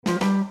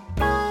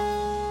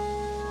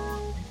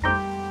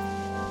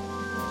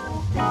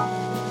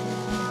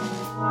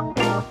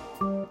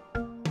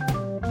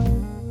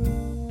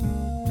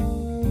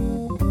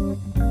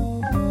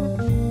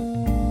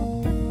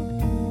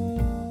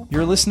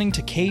You're listening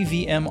to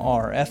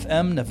KVMR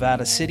FM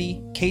Nevada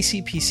City,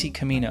 KCPC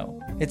Camino.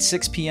 It's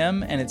 6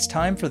 p.m. and it's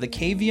time for the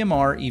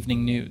KVMR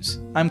Evening News.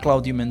 I'm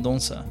Claudio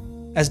Mendonça.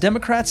 As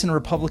Democrats and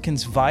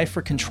Republicans vie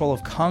for control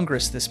of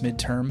Congress this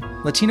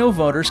midterm, Latino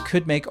voters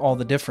could make all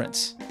the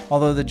difference.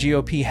 Although the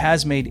GOP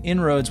has made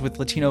inroads with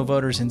Latino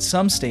voters in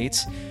some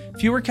states,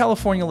 fewer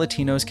California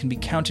Latinos can be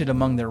counted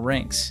among their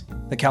ranks.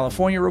 The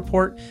California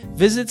Report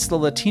visits the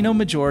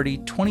Latino-majority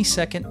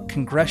 22nd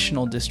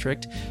Congressional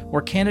District,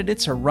 where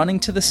candidates are running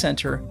to the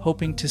center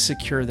hoping to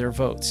secure their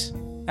votes.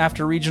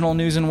 After regional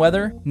news and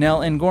weather, Nell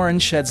Engoron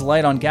sheds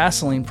light on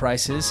gasoline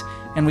prices,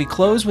 and we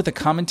close with a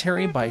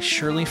commentary by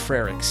Shirley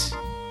Frericks.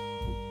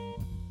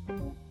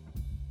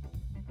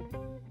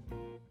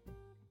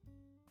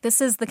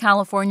 This is the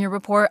California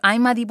Report.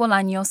 I'm Madi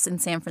Bolaños in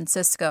San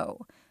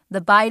Francisco. The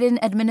Biden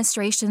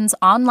administration's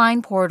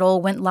online portal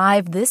went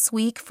live this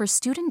week for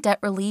student debt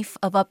relief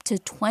of up to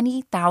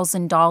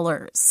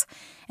 $20,000.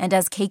 And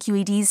as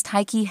KQED's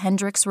Tyke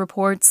Hendricks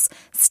reports,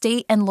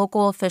 state and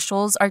local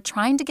officials are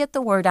trying to get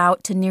the word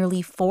out to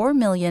nearly 4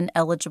 million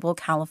eligible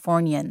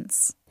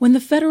Californians. When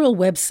the federal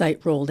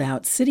website rolled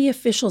out, city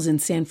officials in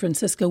San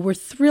Francisco were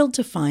thrilled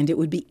to find it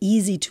would be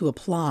easy to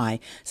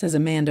apply, says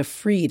Amanda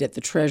Freed at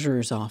the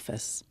treasurer's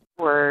office.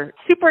 We're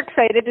super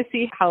excited to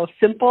see how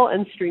simple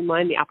and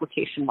streamlined the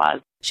application was.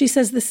 She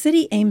says the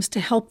city aims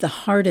to help the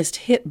hardest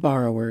hit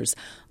borrowers,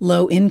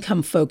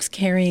 low-income folks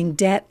carrying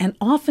debt and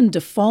often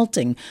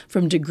defaulting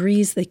from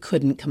degrees they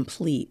couldn't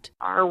complete.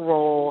 Our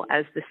role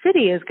as the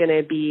city is going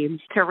to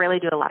be to really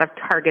do a lot of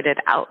targeted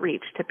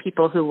outreach to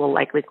people who will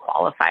likely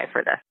qualify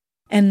for this.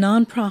 And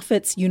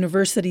nonprofits,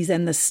 universities,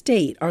 and the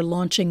state are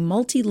launching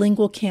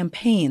multilingual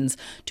campaigns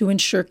to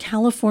ensure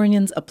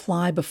Californians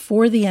apply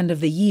before the end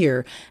of the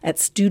year at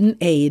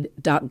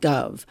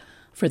studentaid.gov.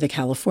 For the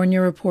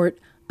California Report,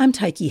 I'm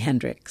Tyke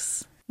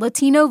Hendricks.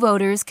 Latino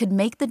voters could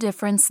make the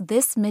difference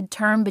this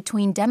midterm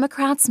between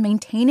Democrats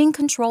maintaining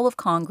control of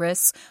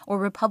Congress or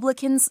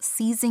Republicans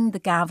seizing the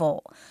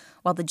gavel.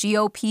 While the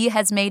GOP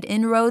has made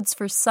inroads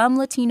for some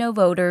Latino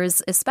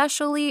voters,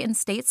 especially in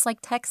states like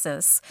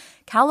Texas,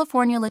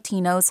 California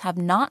Latinos have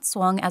not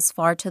swung as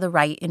far to the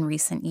right in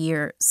recent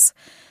years.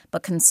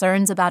 But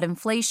concerns about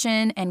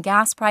inflation and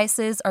gas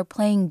prices are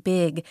playing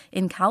big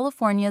in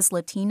California's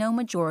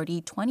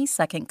Latino-majority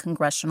 22nd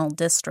Congressional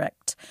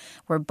District,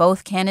 where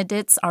both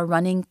candidates are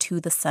running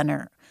to the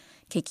center.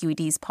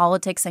 KQED's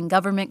politics and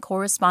government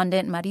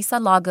correspondent Marisa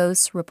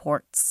Lagos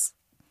reports.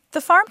 The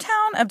farm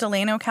town of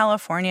Delano,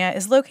 California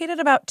is located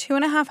about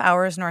 2.5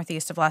 hours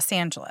northeast of Los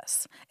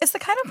Angeles. It's the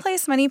kind of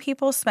place many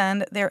people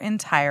spend their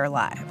entire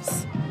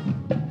lives.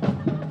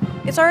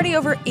 It's already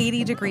over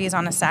 80 degrees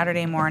on a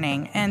Saturday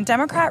morning, and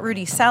Democrat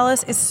Rudy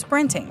Salas is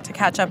sprinting to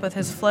catch up with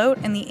his float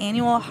in the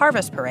annual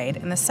Harvest Parade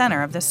in the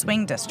center of the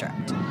swing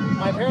district.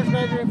 My parents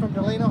graduated from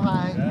Delano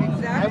High.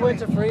 Exactly. I went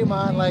to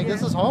Fremont.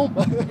 This is home.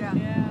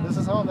 This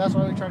is home. That's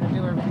why we try to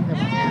do everything that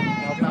we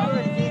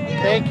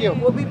can. Thank you.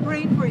 We'll be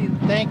praying for you.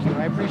 Thank you.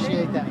 I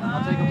appreciate that.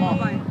 I'll take them all.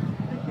 Bye.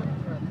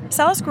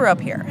 Salas grew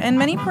up here, and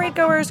many parade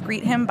goers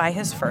greet him by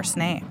his first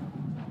name.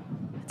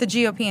 The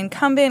GOP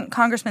incumbent,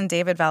 Congressman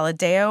David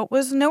Valadao,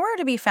 was nowhere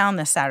to be found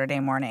this Saturday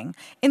morning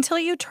until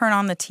you turn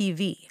on the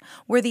TV,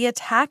 where the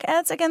attack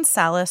ads against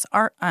Salas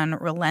are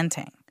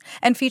unrelenting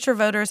and feature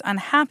voters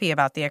unhappy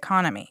about the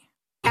economy.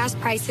 Gas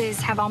prices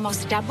have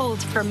almost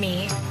doubled for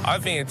me. I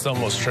think it's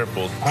almost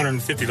tripled.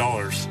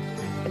 $150.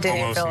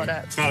 Didn't fill it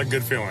up. It's not a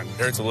good feeling. It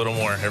hurts a little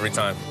more every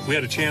time. We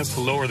had a chance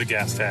to lower the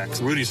gas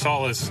tax. Rudy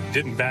Salas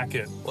didn't back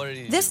it.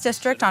 This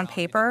district on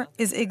paper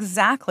is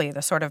exactly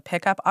the sort of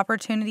pickup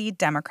opportunity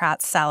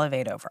Democrats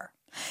salivate over.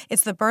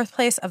 It's the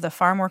birthplace of the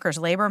farm workers'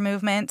 labor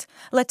movement.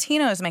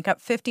 Latinos make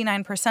up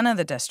 59% of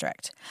the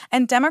district,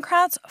 and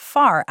Democrats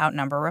far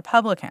outnumber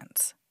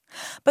Republicans.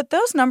 But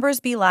those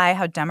numbers belie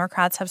how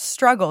Democrats have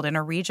struggled in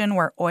a region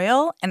where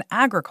oil and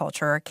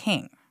agriculture are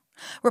king.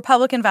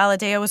 Republican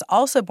Valadao was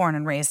also born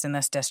and raised in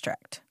this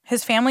district.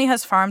 His family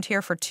has farmed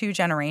here for 2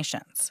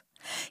 generations.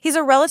 He's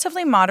a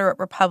relatively moderate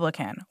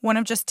Republican, one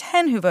of just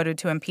 10 who voted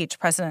to impeach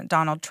President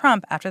Donald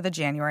Trump after the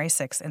January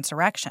 6th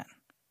insurrection.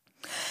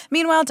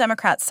 Meanwhile,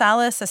 Democrat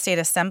Salas, a state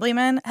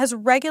assemblyman, has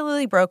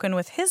regularly broken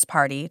with his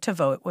party to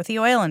vote with the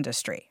oil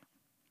industry.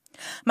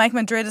 Mike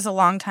Madrid is a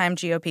longtime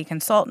GOP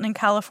consultant in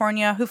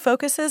California who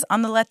focuses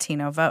on the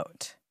Latino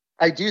vote.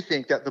 I do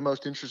think that the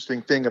most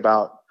interesting thing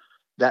about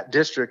that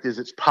district is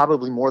it's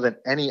probably more than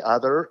any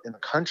other in the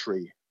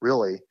country,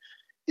 really,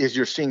 is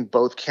you're seeing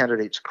both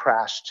candidates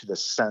crash to the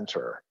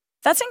center.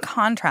 That's in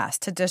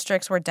contrast to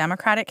districts where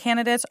Democratic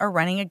candidates are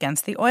running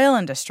against the oil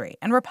industry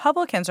and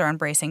Republicans are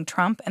embracing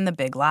Trump and the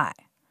big lie.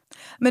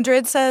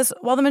 Madrid says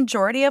while the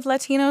majority of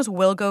Latinos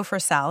will go for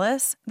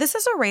Salas, this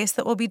is a race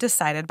that will be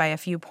decided by a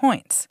few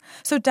points,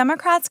 so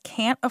Democrats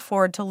can't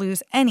afford to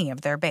lose any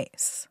of their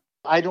base.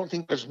 I don't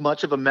think there's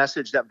much of a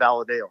message that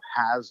Valadao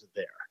has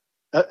there.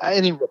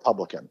 Any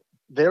Republican.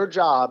 Their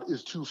job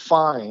is to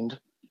find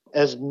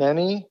as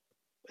many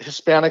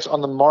Hispanics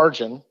on the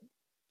margin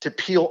to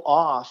peel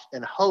off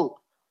and hope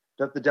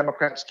that the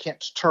Democrats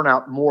can't turn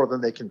out more than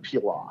they can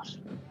peel off.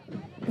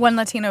 One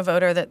Latino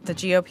voter that the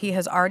GOP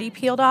has already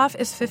peeled off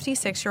is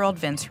 56-year-old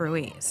Vince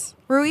Ruiz.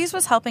 Ruiz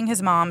was helping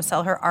his mom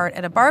sell her art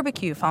at a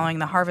barbecue following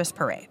the Harvest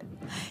Parade.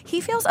 He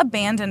feels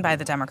abandoned by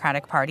the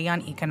Democratic Party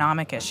on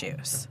economic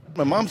issues.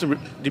 My mom's a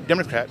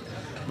Democrat,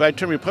 but I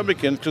turn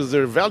Republican because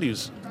their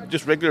values,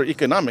 just regular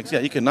economics. Yeah,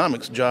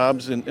 economics,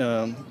 jobs, and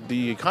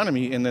the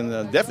economy, and then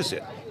the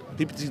deficit.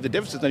 People see the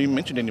deficit's not even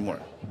mentioned anymore.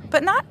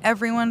 But not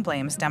everyone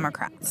blames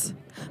Democrats.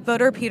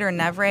 Voter Peter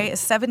Nevre is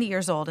 70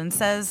 years old and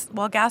says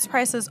while gas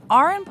prices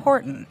are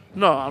important...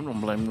 No, I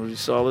don't blame Rudy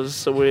Solis.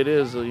 It's the way it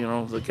is. You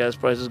know, the gas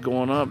price is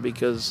going up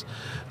because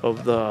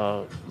of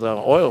the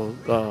oil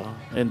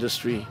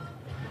industry.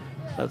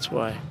 That's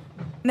why.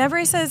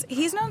 Nevre says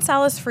he's known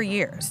Salas for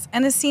years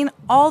and has seen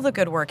all the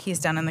good work he's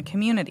done in the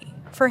community.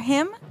 For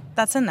him,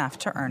 that's enough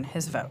to earn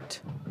his vote.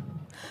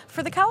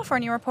 For the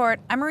California Report,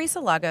 I'm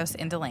Marisa Lagos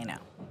in Delano.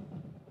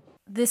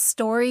 This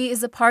story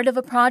is a part of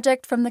a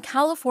project from the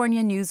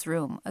California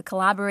Newsroom, a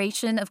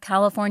collaboration of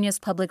California's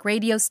public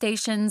radio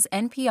stations,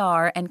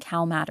 NPR, and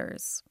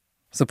CalMatters.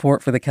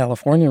 Support for the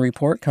California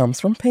Report comes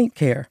from Paint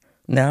Care,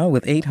 now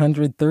with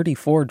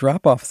 834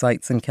 drop-off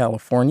sites in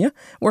California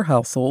where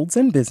households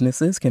and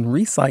businesses can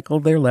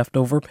recycle their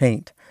leftover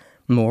paint.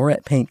 More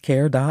at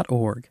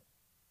paintcare.org.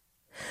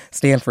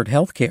 Stanford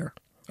Healthcare,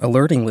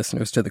 alerting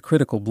listeners to the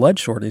critical blood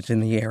shortage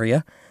in the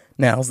area.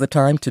 Now's the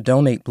time to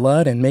donate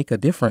blood and make a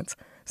difference.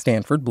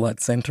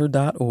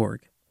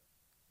 StanfordBloodCenter.org.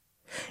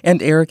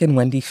 And Eric and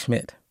Wendy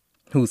Schmidt,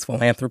 whose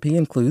philanthropy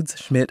includes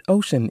Schmidt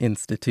Ocean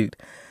Institute.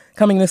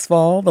 Coming this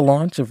fall, the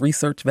launch of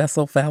research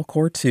vessel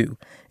Falkor 2,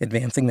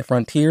 advancing the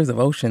frontiers of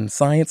ocean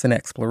science and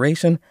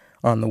exploration,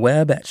 on the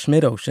web at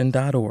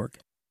schmidtocean.org.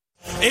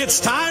 It's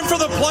time for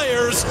the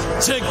players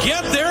to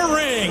get their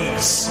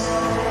rings.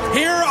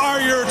 Here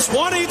are your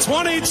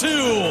 2022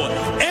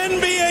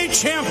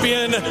 NBA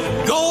champion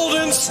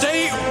Golden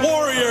State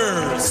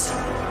Warriors.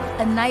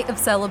 A night of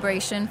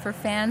celebration for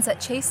fans at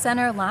Chase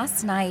Center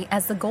last night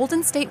as the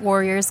Golden State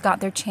Warriors got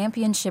their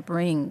championship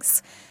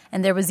rings.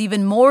 And there was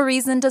even more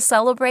reason to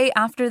celebrate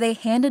after they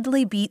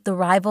handedly beat the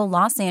rival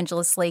Los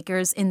Angeles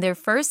Lakers in their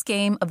first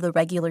game of the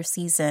regular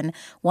season,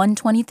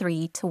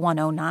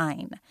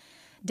 123-109.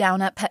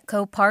 Down at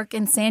Petco Park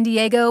in San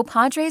Diego,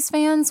 Padres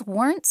fans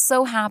weren't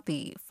so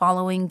happy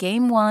following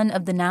Game 1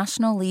 of the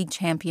National League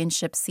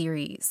Championship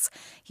Series.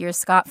 Here's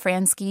Scott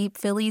Fransky,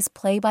 Phillies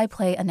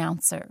play-by-play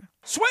announcer.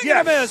 Swing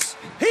and a miss.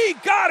 He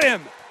got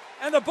him.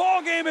 And the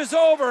ball game is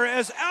over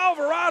as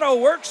Alvarado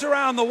works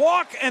around the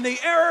walk and the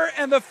error,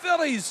 and the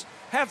Phillies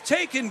have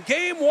taken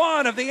Game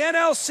 1 of the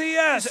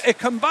NLCS, a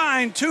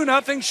combined 2-0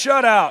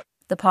 shutout.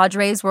 The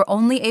Padres were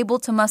only able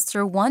to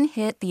muster one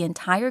hit the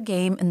entire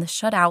game in the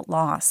shutout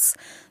loss.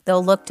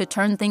 They'll look to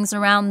turn things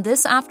around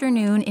this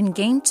afternoon in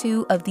Game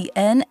 2 of the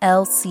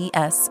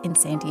NLCS in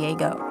San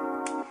Diego.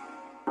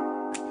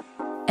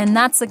 And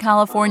that's the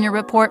California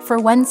Report for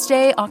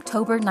Wednesday,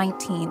 October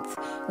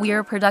 19th. We are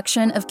a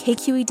production of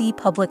KQED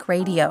Public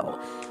Radio.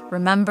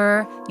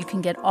 Remember, you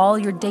can get all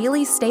your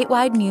daily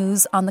statewide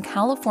news on the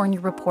California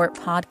Report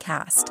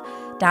podcast.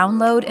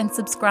 Download and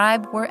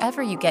subscribe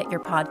wherever you get your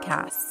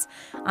podcasts.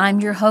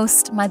 I'm your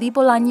host, Madi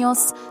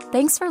Bolaños.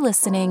 Thanks for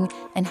listening,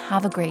 and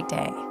have a great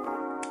day.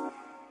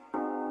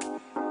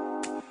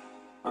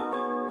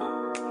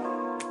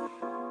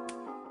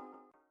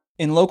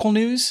 In local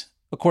news,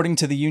 according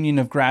to the Union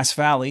of Grass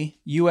Valley,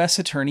 U.S.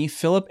 Attorney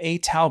Philip A.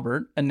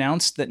 Talbert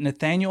announced that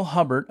Nathaniel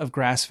Hubbard of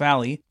Grass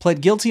Valley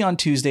pled guilty on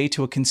Tuesday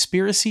to a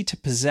conspiracy to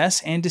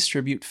possess and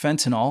distribute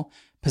fentanyl,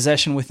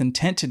 possession with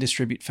intent to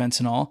distribute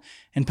fentanyl,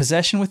 and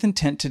possession with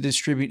intent to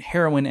distribute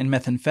heroin and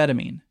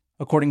methamphetamine.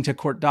 According to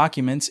court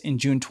documents, in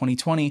June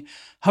 2020,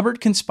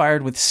 Hubbard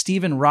conspired with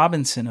Stephen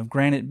Robinson of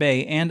Granite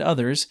Bay and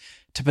others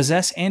to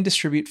possess and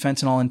distribute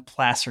fentanyl in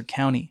Placer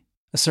County.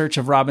 A search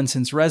of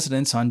Robinson's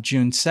residence on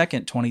June 2,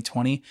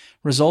 2020,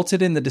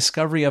 resulted in the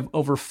discovery of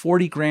over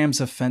 40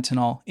 grams of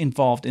fentanyl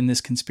involved in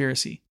this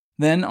conspiracy.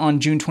 Then, on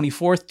June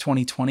 24,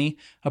 2020,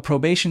 a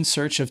probation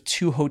search of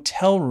 2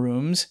 hotel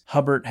rooms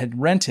Hubbard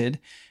had rented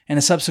and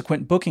a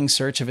subsequent booking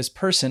search of his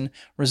person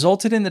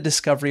resulted in the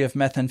discovery of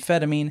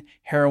methamphetamine,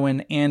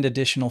 heroin, and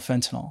additional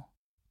fentanyl.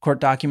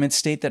 Court documents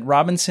state that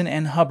Robinson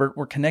and Hubbard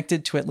were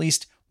connected to at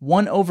least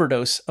one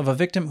overdose of a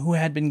victim who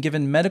had been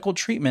given medical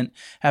treatment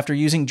after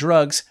using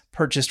drugs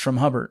purchased from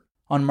Hubbard.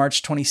 On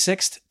March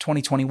 26,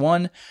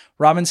 2021,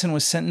 Robinson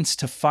was sentenced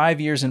to 5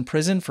 years in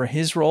prison for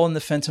his role in the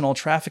fentanyl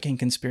trafficking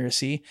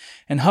conspiracy,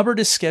 and Hubbard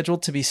is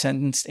scheduled to be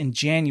sentenced in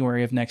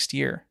January of next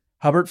year.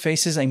 Hubbard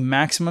faces a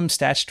maximum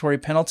statutory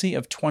penalty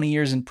of 20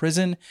 years in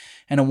prison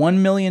and a $1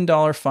 million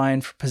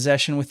fine for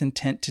possession with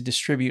intent to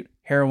distribute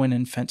heroin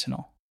and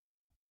fentanyl.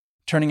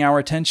 Turning our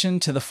attention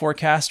to the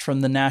forecast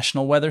from the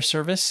National Weather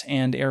Service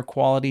and air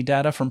quality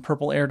data from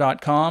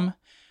purpleair.com.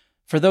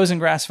 For those in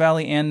Grass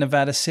Valley and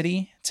Nevada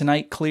City,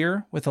 tonight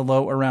clear with a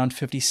low around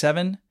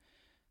 57.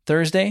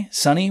 Thursday,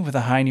 sunny with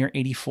a high near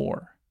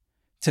 84.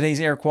 Today's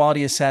air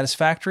quality is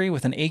satisfactory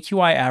with an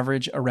AQI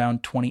average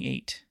around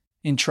 28.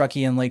 In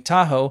Truckee and Lake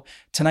Tahoe,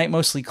 tonight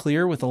mostly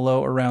clear with a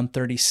low around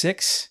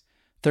 36.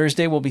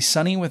 Thursday will be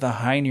sunny with a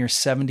high near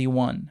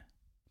 71.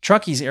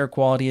 Truckey's air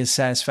quality is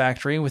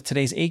satisfactory, with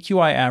today's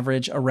AQI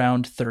average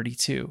around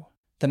 32.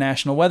 The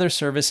National Weather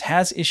Service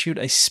has issued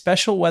a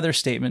special weather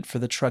statement for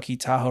the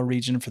Truckee-Tahoe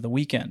region for the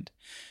weekend.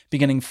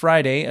 Beginning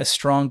Friday, a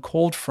strong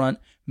cold front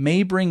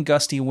may bring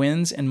gusty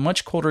winds and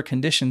much colder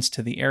conditions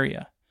to the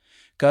area.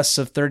 Gusts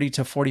of 30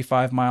 to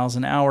 45 miles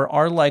an hour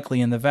are likely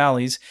in the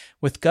valleys,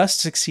 with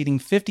gusts exceeding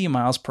 50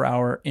 miles per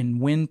hour in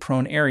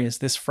wind-prone areas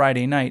this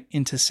Friday night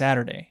into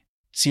Saturday.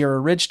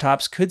 Sierra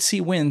ridgetops could see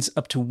winds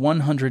up to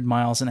 100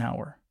 miles an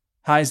hour.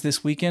 Highs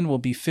this weekend will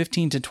be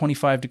 15 to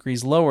 25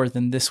 degrees lower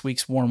than this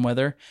week's warm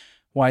weather.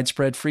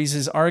 Widespread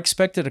freezes are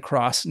expected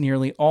across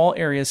nearly all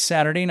areas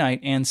Saturday night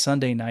and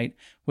Sunday night,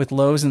 with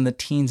lows in the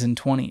teens and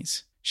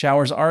 20s.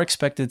 Showers are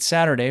expected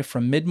Saturday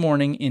from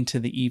mid-morning into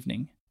the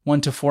evening.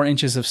 1 to 4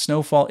 inches of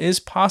snowfall is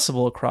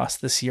possible across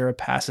the Sierra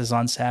Passes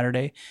on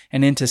Saturday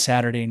and into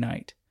Saturday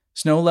night.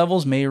 Snow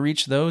levels may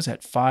reach those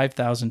at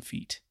 5,000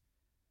 feet.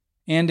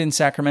 And in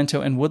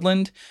Sacramento and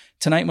Woodland,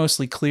 tonight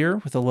mostly clear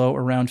with a low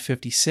around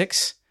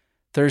 56.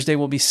 Thursday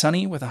will be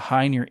sunny with a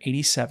high near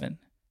 87.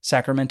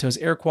 Sacramento's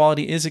air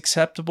quality is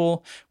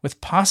acceptable, with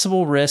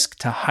possible risk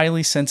to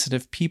highly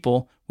sensitive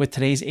people, with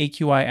today's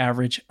AQI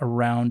average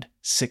around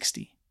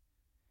 60.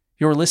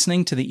 You're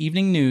listening to the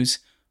evening news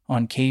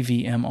on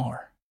KVMR.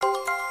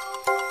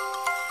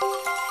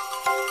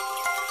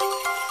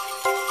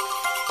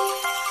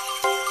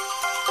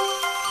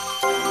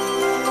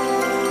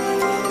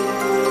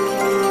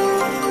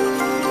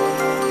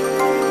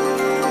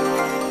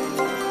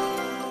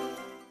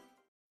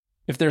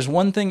 If there's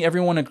one thing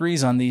everyone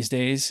agrees on these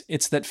days,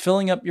 it's that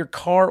filling up your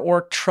car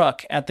or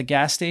truck at the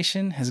gas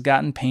station has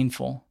gotten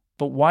painful.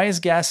 But why is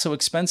gas so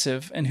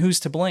expensive, and who's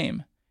to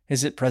blame?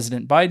 Is it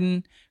President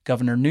Biden,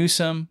 Governor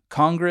Newsom,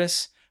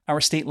 Congress, our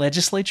state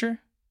legislature,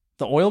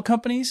 the oil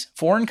companies,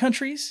 foreign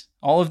countries,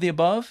 all of the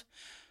above?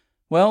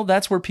 Well,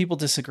 that's where people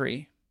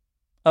disagree.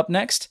 Up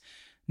next,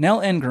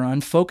 Nell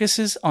Engeron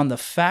focuses on the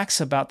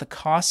facts about the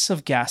costs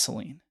of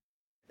gasoline.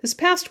 This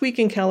past week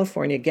in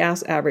California,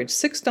 gas averaged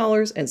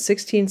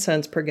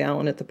 $6.16 per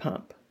gallon at the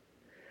pump.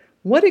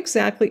 What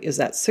exactly is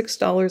that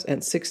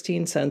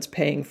 $6.16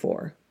 paying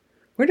for?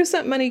 Where does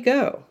that money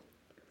go?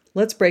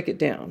 Let's break it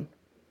down.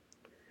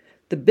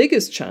 The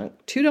biggest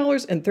chunk,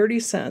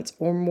 $2.30,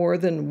 or more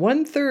than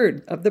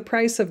 1/3 of the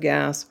price of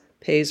gas,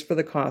 pays for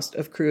the cost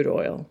of crude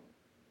oil.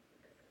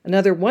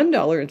 Another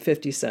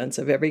 $1.50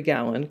 of every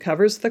gallon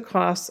covers the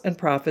costs and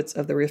profits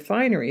of the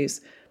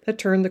refineries that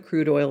turn the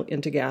crude oil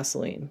into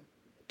gasoline.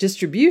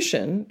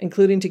 Distribution,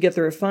 including to get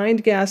the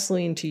refined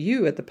gasoline to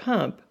you at the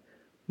pump,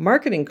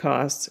 marketing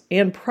costs,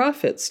 and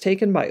profits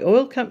taken by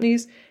oil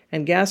companies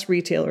and gas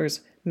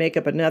retailers make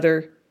up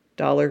another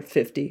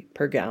 $1.50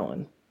 per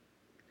gallon.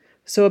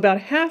 So about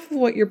half of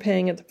what you're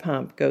paying at the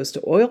pump goes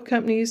to oil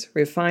companies,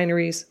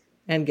 refineries,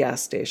 and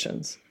gas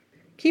stations.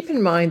 Keep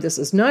in mind this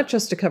is not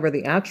just to cover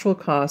the actual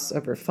costs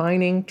of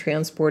refining,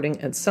 transporting,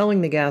 and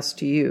selling the gas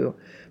to you,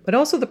 but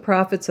also the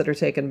profits that are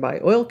taken by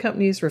oil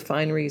companies,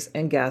 refineries,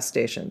 and gas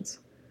stations.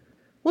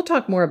 We'll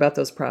talk more about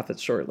those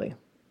profits shortly.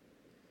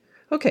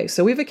 Okay,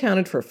 so we've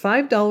accounted for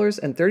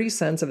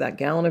 $5.30 of that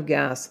gallon of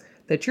gas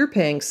that you're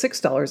paying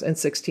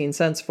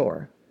 $6.16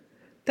 for.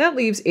 That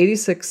leaves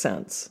 86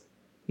 cents.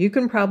 You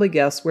can probably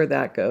guess where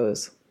that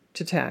goes: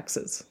 to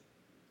taxes.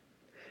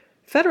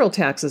 Federal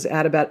taxes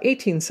add about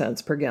 18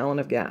 cents per gallon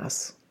of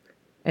gas,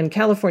 and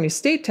California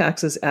state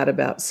taxes add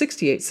about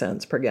 68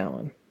 cents per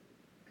gallon.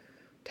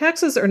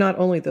 Taxes are not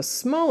only the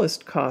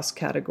smallest cost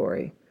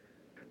category,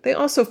 they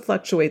also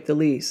fluctuate the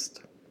least.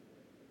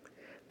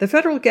 The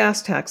federal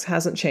gas tax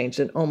hasn't changed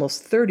in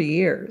almost 30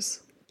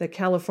 years. The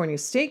California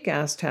state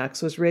gas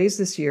tax was raised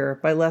this year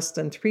by less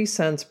than 3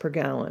 cents per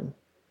gallon.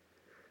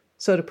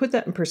 So to put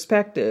that in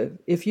perspective,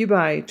 if you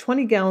buy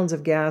 20 gallons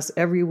of gas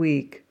every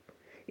week,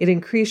 it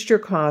increased your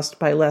cost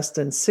by less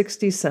than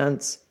 60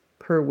 cents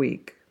per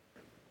week.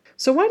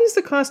 So why does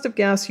the cost of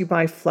gas you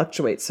buy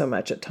fluctuate so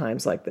much at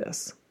times like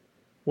this?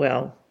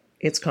 Well,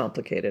 it's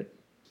complicated.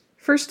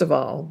 First of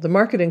all, the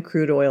market in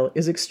crude oil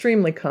is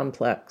extremely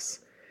complex,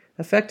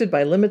 affected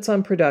by limits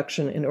on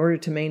production in order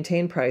to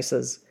maintain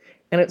prices,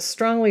 and it's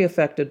strongly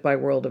affected by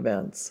world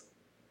events.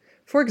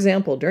 For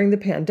example, during the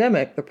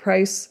pandemic, the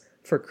price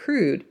for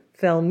crude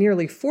fell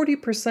nearly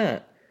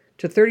 40%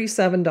 to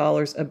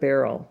 $37 a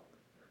barrel,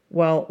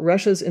 while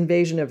Russia's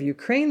invasion of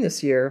Ukraine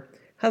this year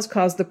has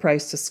caused the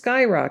price to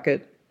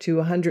skyrocket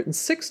to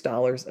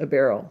 $106 a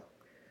barrel,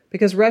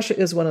 because Russia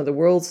is one of the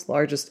world's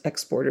largest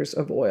exporters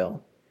of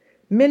oil.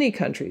 Many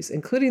countries,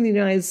 including the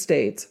United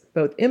States,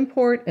 both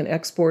import and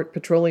export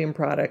petroleum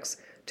products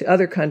to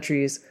other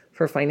countries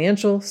for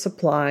financial,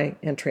 supply,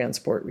 and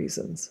transport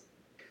reasons.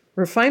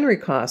 Refinery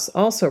costs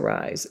also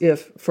rise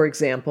if, for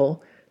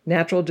example,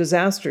 natural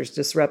disasters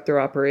disrupt their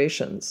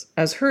operations,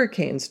 as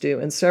hurricanes do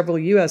in several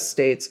U.S.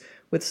 states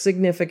with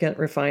significant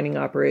refining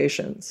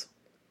operations.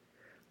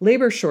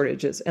 Labor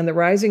shortages and the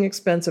rising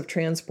expense of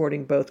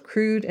transporting both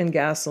crude and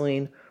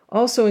gasoline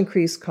also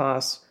increase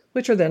costs,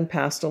 which are then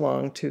passed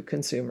along to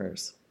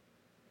consumers.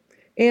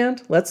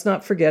 And let's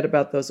not forget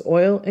about those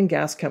oil and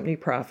gas company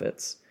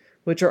profits,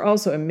 which are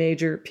also a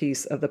major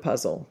piece of the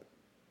puzzle.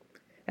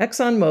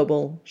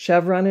 ExxonMobil,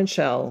 Chevron, and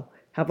Shell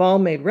have all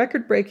made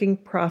record-breaking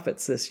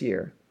profits this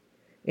year,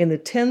 in the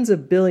tens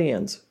of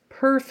billions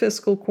per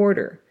fiscal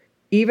quarter,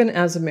 even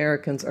as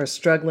Americans are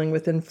struggling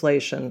with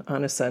inflation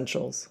on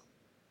essentials.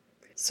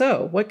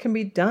 So, what can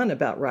be done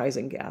about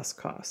rising gas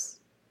costs?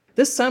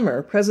 This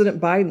summer, President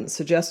Biden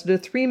suggested a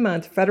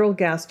 3-month federal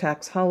gas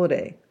tax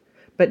holiday,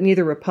 but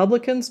neither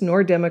Republicans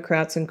nor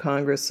Democrats in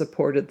Congress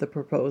supported the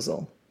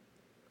proposal.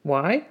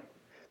 Why?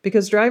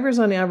 Because drivers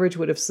on average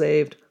would have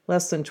saved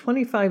less than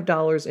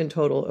 $25 in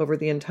total over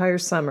the entire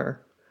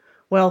summer,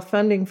 while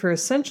funding for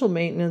essential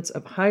maintenance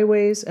of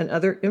highways and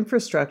other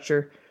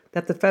infrastructure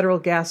that the federal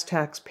gas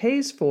tax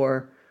pays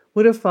for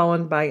would have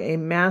fallen by a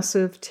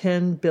massive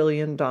 $10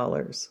 billion.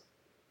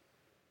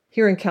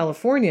 Here in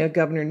California,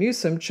 Governor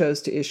Newsom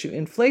chose to issue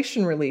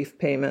inflation relief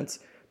payments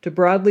to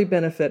broadly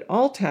benefit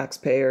all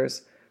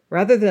taxpayers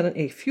rather than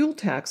a fuel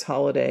tax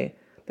holiday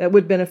that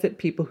would benefit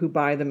people who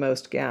buy the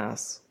most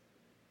gas.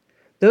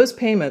 Those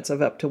payments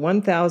of up to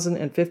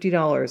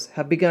 $1,050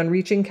 have begun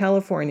reaching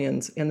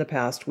Californians in the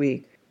past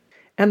week.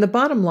 And the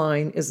bottom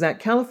line is that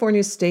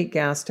California's state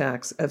gas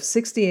tax of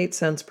 68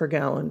 cents per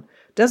gallon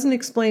doesn't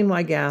explain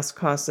why gas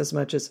costs as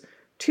much as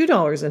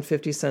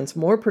 $2.50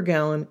 more per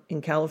gallon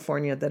in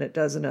California than it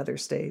does in other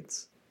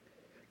states.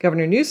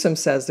 Governor Newsom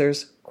says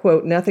there's,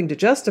 quote, nothing to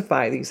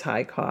justify these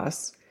high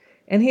costs,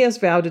 and he has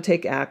vowed to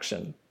take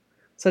action,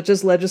 such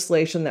as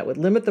legislation that would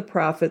limit the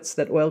profits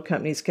that oil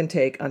companies can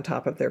take on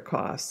top of their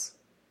costs.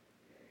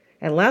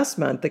 And last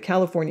month, the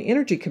California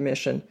Energy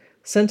Commission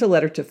sent a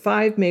letter to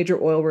 5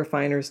 major oil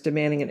refiners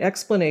demanding an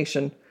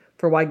explanation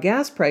for why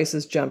gas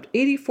prices jumped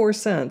 84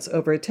 cents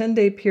over a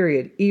 10-day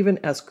period even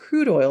as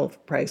crude oil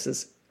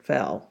prices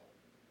fell.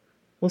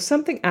 Will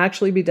something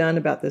actually be done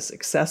about this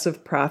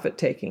excessive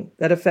profit-taking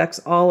that affects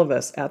all of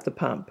us at the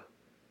pump?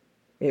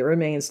 It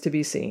remains to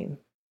be seen.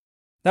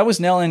 That was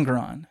Nell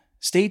Ingeron.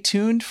 Stay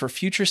tuned for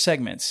future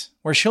segments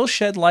where she'll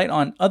shed light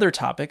on other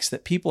topics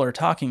that people are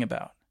talking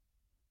about.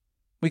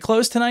 We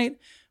close tonight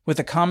with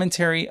a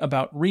commentary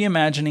about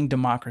Reimagining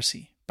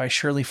Democracy by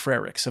Shirley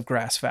Frerichs of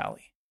Grass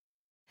Valley.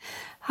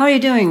 How are you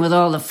doing with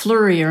all the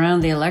flurry around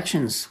the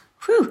elections?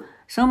 Whew,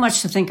 so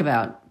much to think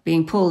about,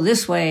 being pulled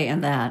this way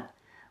and that.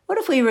 What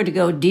if we were to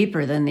go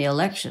deeper than the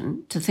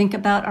election to think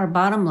about our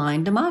bottom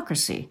line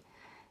democracy?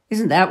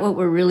 Isn't that what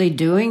we're really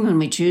doing when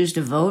we choose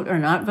to vote or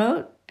not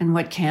vote? And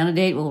what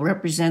candidate will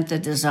represent the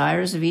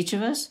desires of each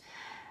of us?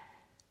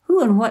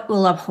 Who and what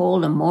will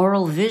uphold a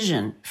moral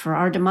vision for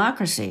our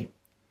democracy?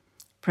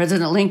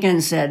 President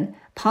Lincoln said,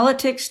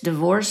 "Politics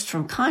divorced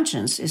from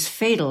conscience is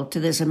fatal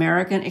to this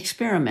American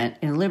experiment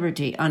in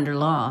liberty under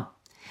law."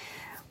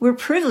 We're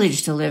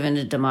privileged to live in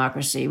a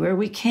democracy where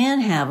we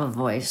can have a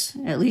voice,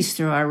 at least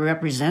through our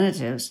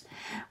representatives.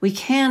 We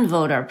can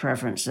vote our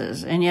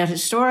preferences, and yet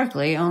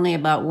historically, only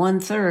about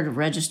 1/3 of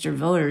registered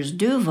voters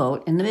do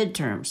vote in the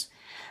midterms.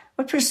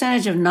 What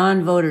percentage of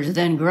non-voters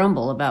then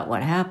grumble about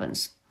what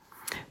happens?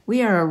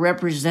 We are a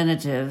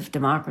representative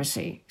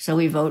democracy, so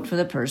we vote for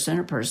the person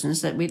or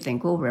persons that we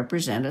think will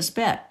represent us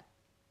best.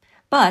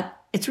 But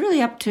it's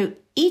really up to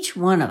each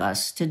one of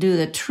us to do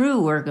the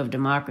true work of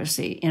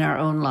democracy in our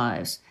own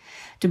lives,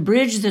 to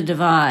bridge the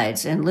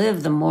divides and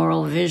live the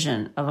moral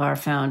vision of our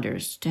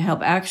founders, to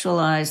help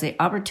actualize the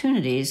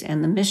opportunities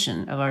and the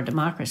mission of our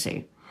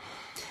democracy.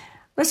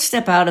 Let's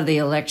step out of the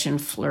election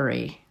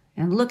flurry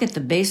and look at the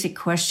basic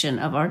question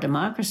of our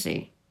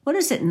democracy. What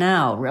is it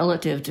now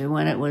relative to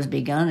when it was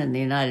begun in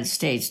the United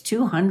States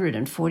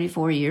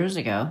 244 years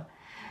ago?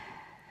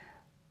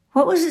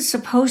 What was it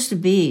supposed to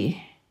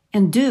be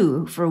and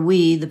do for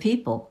we, the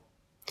people?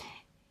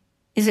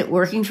 Is it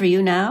working for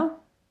you now?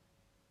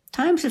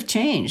 Times have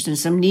changed and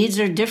some needs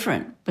are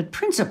different, but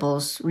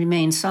principles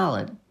remain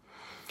solid.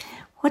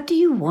 What do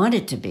you want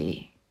it to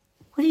be?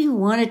 What do you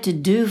want it to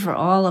do for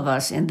all of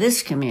us in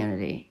this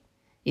community?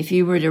 If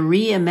you were to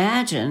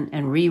reimagine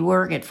and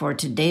rework it for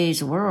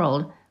today's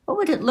world, what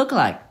would it look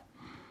like?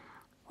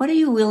 What are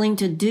you willing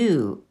to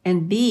do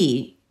and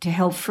be to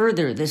help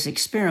further this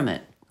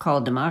experiment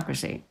called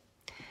democracy?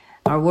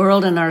 Our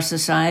world and our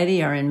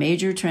society are in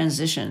major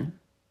transition.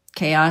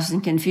 Chaos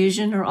and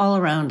confusion are all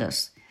around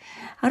us.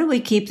 How do we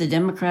keep the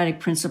democratic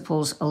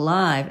principles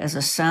alive as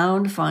a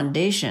sound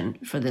foundation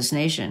for this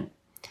nation?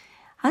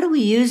 How do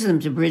we use them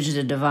to bridge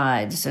the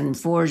divides and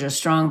forge a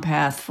strong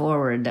path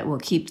forward that will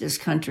keep this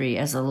country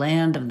as a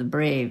land of the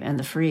brave and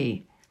the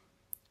free?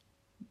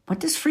 What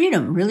does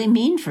freedom really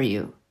mean for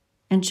you?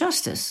 And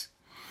justice?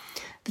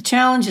 The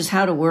challenge is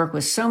how to work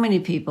with so many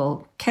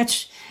people,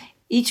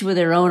 each with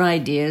their own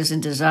ideas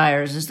and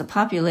desires as the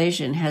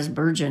population has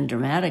burgeoned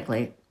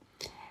dramatically.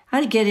 How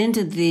to get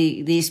into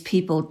these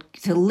people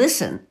to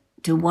listen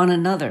to one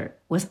another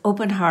with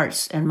open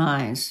hearts and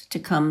minds to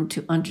come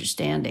to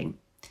understanding.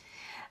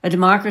 A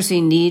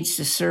democracy needs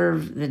to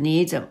serve the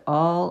needs of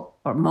all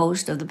or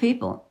most of the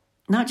people,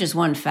 not just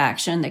one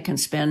faction that can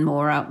spend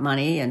more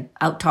money and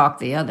out-talk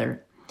the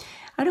other.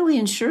 How do we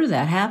ensure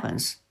that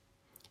happens?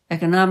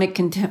 Economic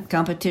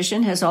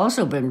competition has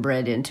also been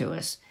bred into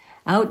us.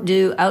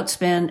 Outdo,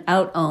 outspend,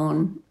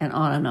 outown, and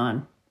on and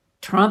on.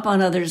 Trump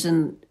on others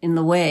in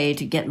the way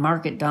to get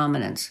market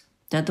dominance. Is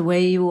that the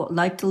way you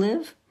like to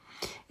live?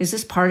 Is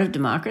this part of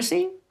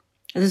democracy?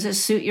 Does it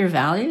suit your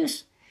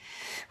values?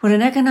 Would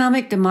an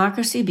economic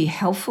democracy be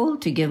helpful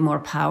to give more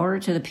power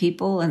to the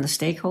people and the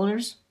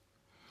stakeholders?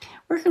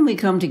 Where can we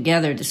come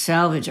together to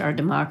salvage our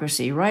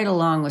democracy right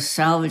along with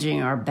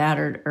salvaging our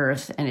battered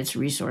earth and its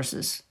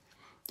resources?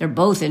 They're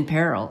both in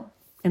peril,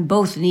 and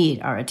both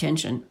need our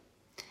attention.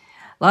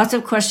 Lots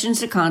of questions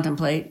to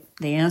contemplate.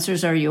 The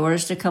answers are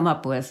yours to come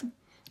up with.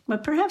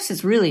 But perhaps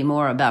it's really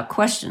more about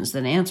questions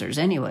than answers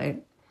anyway.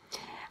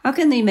 How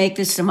can they make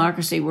this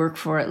democracy work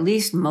for at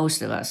least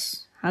most of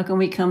us? How can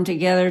we come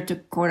together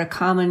toward a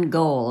common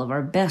goal of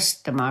our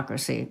best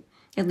democracy,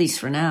 at least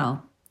for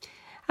now?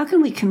 How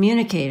can we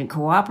communicate and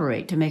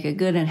cooperate to make a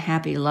good and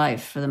happy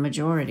life for the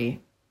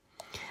majority?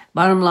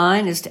 Bottom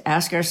line is to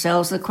ask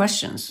ourselves the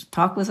questions,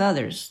 talk with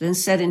others, then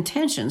set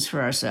intentions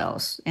for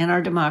ourselves and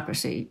our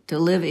democracy to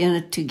live in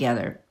it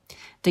together.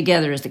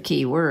 Together is the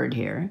key word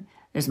here.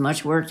 There's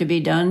much work to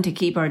be done to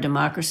keep our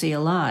democracy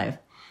alive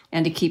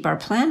and to keep our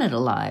planet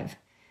alive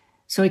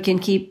so it can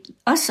keep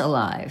us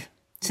alive,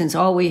 since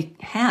all we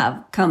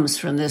have comes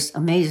from this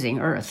amazing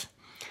earth.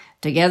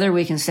 Together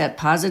we can set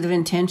positive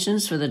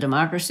intentions for the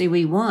democracy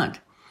we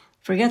want.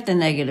 Forget the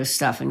negative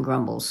stuff and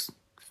grumbles.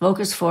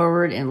 Focus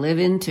forward and live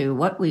into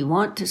what we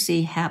want to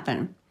see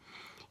happen.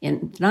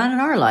 Not in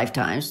our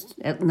lifetimes,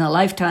 in the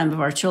lifetime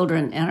of our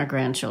children and our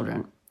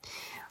grandchildren.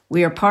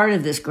 We are part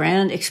of this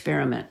grand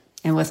experiment,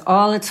 and with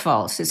all its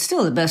faults, it's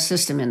still the best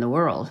system in the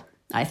world,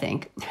 I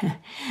think.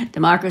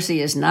 Democracy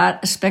is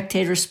not a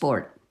spectator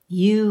sport.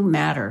 You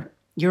matter.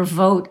 Your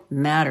vote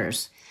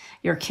matters.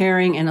 Your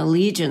caring and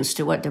allegiance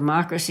to what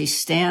democracy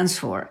stands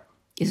for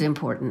is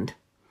important.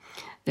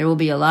 There will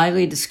be a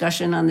lively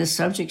discussion on this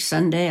subject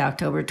Sunday,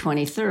 October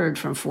 23rd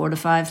from 4 to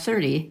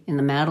 5:30 in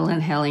the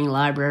Madeline Helling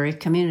Library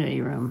Community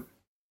Room.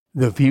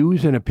 The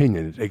views and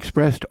opinions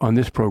expressed on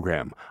this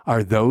program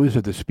are those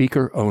of the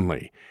speaker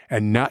only,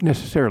 and not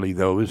necessarily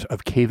those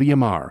of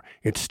KVMR,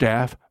 its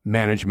staff,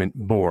 management,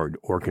 board,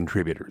 or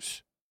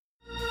contributors.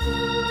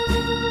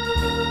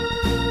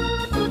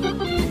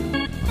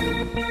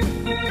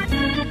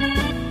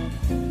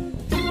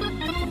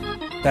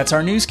 That's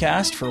our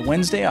newscast for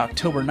Wednesday,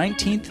 October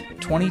 19th,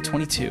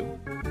 2022.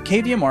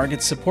 KVMR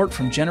gets support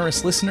from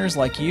generous listeners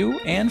like you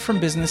and from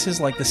businesses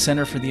like the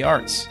Center for the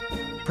Arts.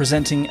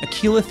 Presenting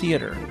Aquila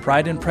Theater,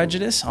 Pride and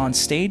Prejudice on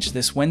stage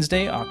this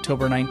Wednesday,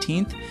 October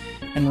 19th,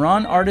 and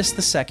Ron Artist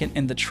II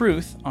and The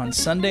Truth on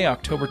Sunday,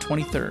 October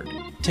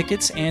 23rd.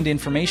 Tickets and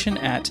information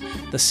at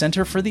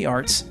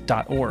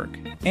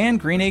thecenterforthearts.org. And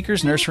Green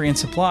Acres Nursery and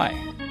Supply,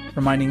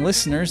 reminding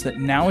listeners that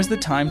now is the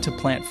time to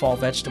plant fall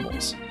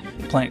vegetables.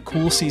 Plant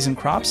cool season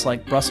crops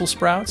like Brussels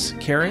sprouts,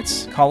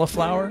 carrots,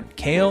 cauliflower,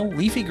 kale,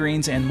 leafy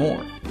greens, and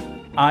more.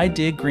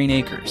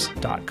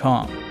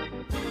 idiggreenacres.com.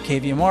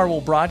 KVMR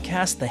will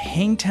broadcast the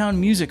Hangtown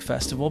Music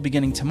Festival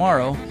beginning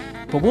tomorrow,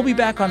 but we'll be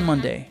back on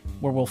Monday,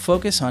 where we'll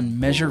focus on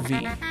Measure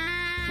V.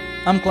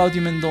 I'm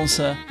Claudio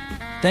Mendonça.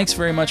 Thanks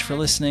very much for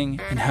listening,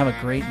 and have a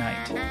great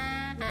night.